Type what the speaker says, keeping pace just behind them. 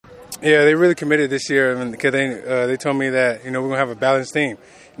Yeah, they really committed this year because they told me that we're gonna have a balanced team,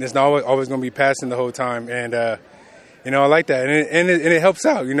 and it's not always gonna be passing the whole time, and I like that, and it helps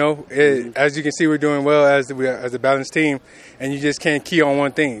out. As you can see, we're doing well as a balanced team, and you just can't key on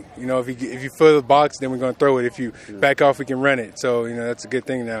one thing. If you fill the box, then we're gonna throw it. If you back off, we can run it. So that's a good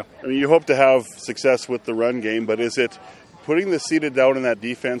thing now. I mean, you hope to have success with the run game, but is it putting the seated down in that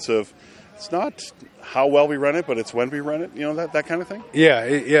defense of it's not how well we run it, but it's when we run it, that kind of thing? Yeah,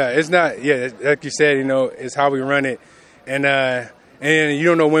 it's not, like you said, it's how we run it. And you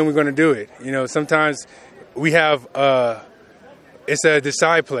don't know when we're going to do it. Sometimes we have, it's a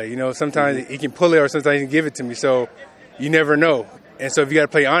decide play. Sometimes he can pull it or sometimes he can give it to me. So you never know. And so if you got to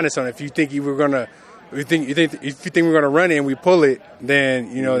play honest on it, if you think we're going to, if you think we're going to run it and we pull it,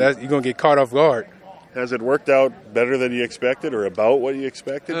 then, you're going to get caught off guard. Has it worked out better than you expected, or about what you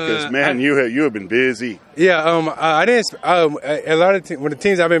expected? Because you have been busy. Yeah, I didn't. A lot of when the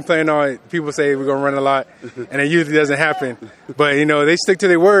teams I've been playing on, people say we're gonna run a lot, and it usually doesn't happen. But they stick to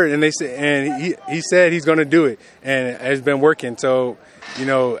their word, and he said he's gonna do it, and it's been working. So,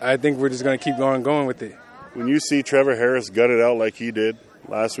 I think we're just gonna keep going with it. When you see Trevor Harris gut it out like he did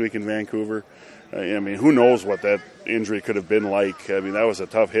last week in Vancouver, who knows what that injury could have been like. That was a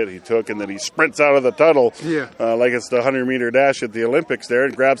tough hit he took, and then he sprints out of the tunnel like it's the 100-meter dash at the Olympics there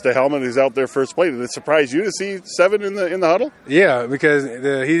and grabs the helmet and he's out there first plate. Did it surprise you to see Seven in the huddle? Yeah, because he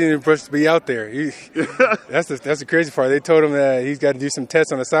didn't even supposed to be out there. That's the crazy part. They told him that he's got to do some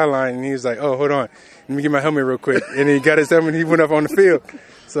tests on the sideline, and he was like, oh, hold on, let me get my helmet real quick. And he got his helmet and he went up on the field.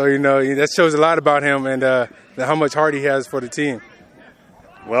 So, that shows a lot about him and how much heart he has for the team.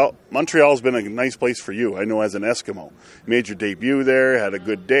 Well, Montreal's been a nice place for you, I know, as an Eskimo. You made your debut there, had a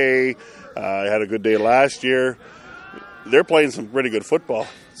good day, had a good day last year. They're playing some pretty good football.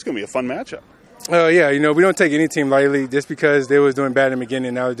 It's going to be a fun matchup. Yeah, we don't take any team lightly. Just because they was doing bad in the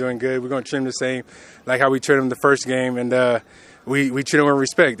beginning, now they're doing good. We're going to treat them the same, like how we treated them the first game, and we treat them with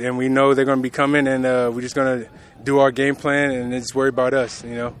respect. And we know they're going to be coming, and we're just going to do our game plan and just worry about us,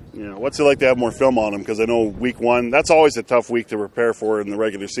 Yeah, what's it like to have more film on them? Because I know week one, that's always a tough week to prepare for in the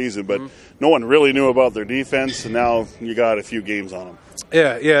regular season, but no one really knew about their defense, and now you got a few games on them.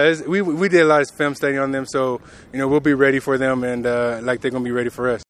 Yeah, we did a lot of film study on them, so, we'll be ready for them, and like they're going to be ready for us.